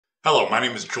Hello, my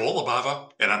name is Joel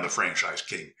Libava, and I'm the Franchise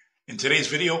King. In today's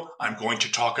video, I'm going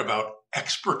to talk about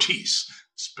expertise,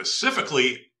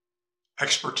 specifically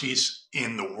expertise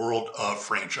in the world of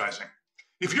franchising.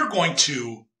 If you're going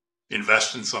to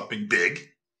invest in something big,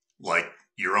 like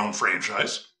your own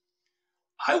franchise,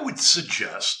 I would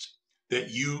suggest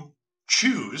that you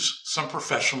choose some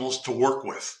professionals to work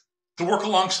with, to work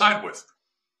alongside with.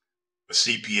 A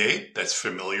CPA that's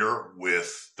familiar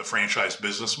with the franchise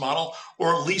business model,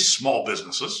 or at least small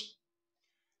businesses,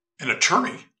 an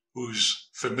attorney who's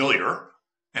familiar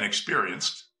and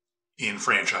experienced in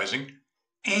franchising,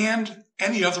 and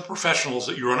any other professionals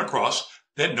that you run across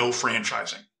that know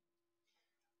franchising.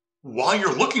 While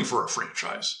you're looking for a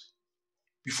franchise,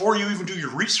 before you even do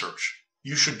your research,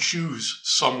 you should choose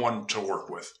someone to work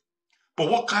with.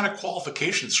 But what kind of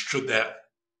qualifications should that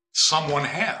someone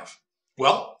have?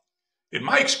 Well, in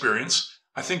my experience,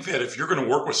 I think that if you're going to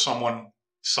work with someone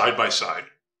side by side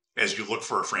as you look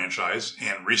for a franchise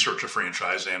and research a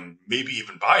franchise and maybe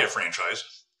even buy a franchise,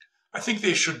 I think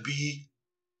they should be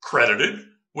credited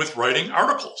with writing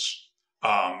articles.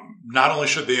 Not only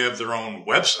should they have their own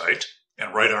website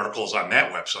and write articles on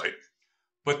that website,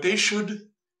 but they should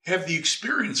have the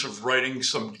experience of writing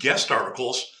some guest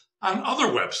articles on other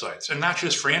websites, and not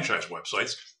just franchise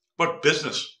websites, but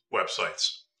business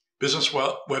websites. Business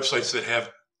websites that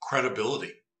have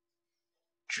credibility.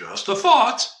 Just a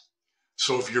thought.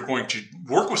 So if you're going to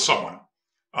work with someone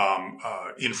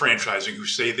in franchising who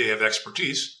say they have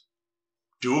expertise,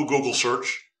 do a Google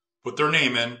search, put their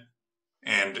name in,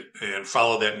 and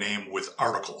follow that name with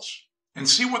articles, and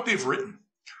see what they've written.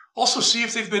 Also see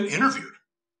if they've been interviewed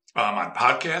on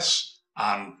podcasts,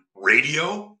 on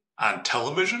radio, on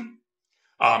television.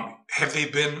 Have they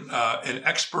been an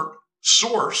expert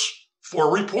source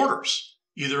for reporters,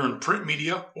 either in print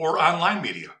media or online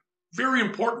media? Very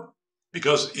important,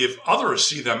 because if others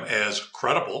see them as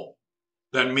credible,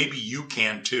 then maybe you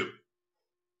can too.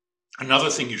 Another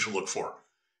thing you should look for: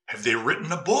 have they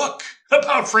written a book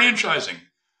about franchising?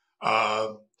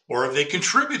 Or have they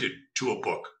contributed to a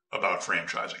book about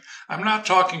franchising? I'm not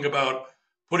talking about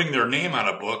putting their name on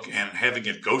a book and having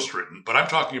it ghostwritten, but I'm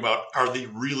talking about, are they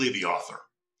really the author?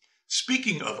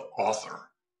 Speaking of author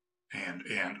and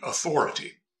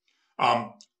authority,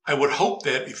 I would hope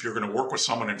that if you're going to work with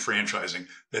someone in franchising,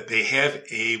 that they have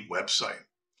a website.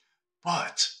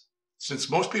 But since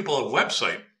most people have a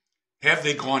website, have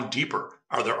they gone deeper?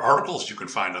 Are there articles you can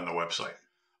find on the website?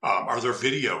 Are there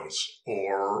videos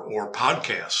or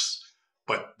podcasts?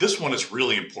 But this one is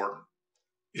really important.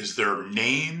 Is their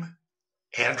name,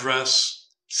 address,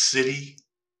 city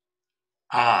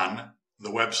on the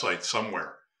website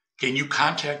somewhere? Can you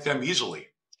contact them easily?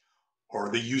 Or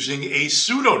are they using a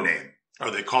pseudonym?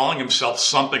 Are they calling themselves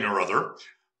something or other,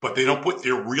 but they don't put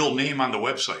their real name on the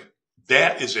website?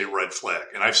 That is a red flag,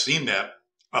 and I've seen that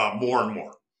more and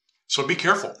more. So be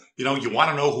careful. You want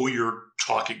to know who you're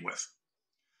talking with.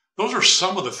 Those are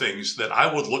some of the things that I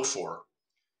would look for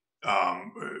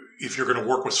if you're going to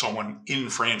work with someone in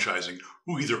franchising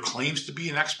who either claims to be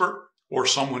an expert or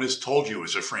someone has told you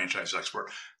is a franchise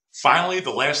expert. Finally,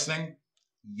 the last thing: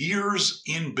 years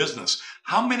in business.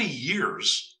 How many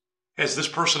years has this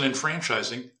person in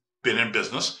franchising been in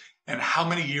business, and how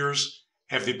many years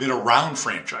have they been around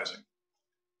franchising?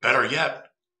 Better yet,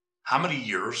 how many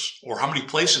years or how many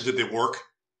places did they work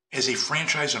as a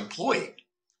franchise employee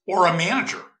or a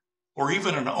manager or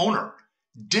even an owner?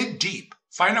 Dig deep.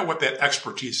 Find out what that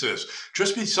expertise is.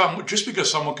 Just because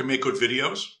someone can make good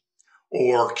videos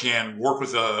or can work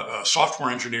with a software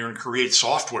engineer and create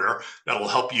software that will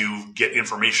help you get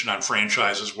information on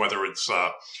franchises, whether it's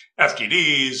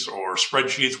FTDs or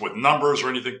spreadsheets with numbers or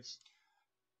anything.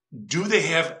 Do they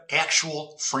have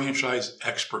actual franchise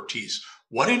expertise?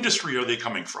 What industry are they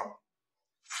coming from?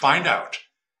 Find out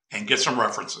and get some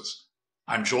references.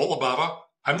 I'm Joel Libava.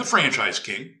 I'm the Franchise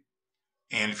King.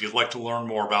 And if you'd like to learn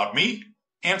more about me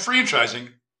and franchising,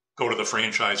 go to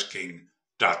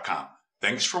thefranchiseking.com.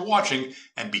 Thanks for watching,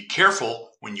 and be careful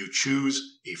when you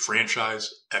choose a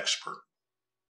franchise expert.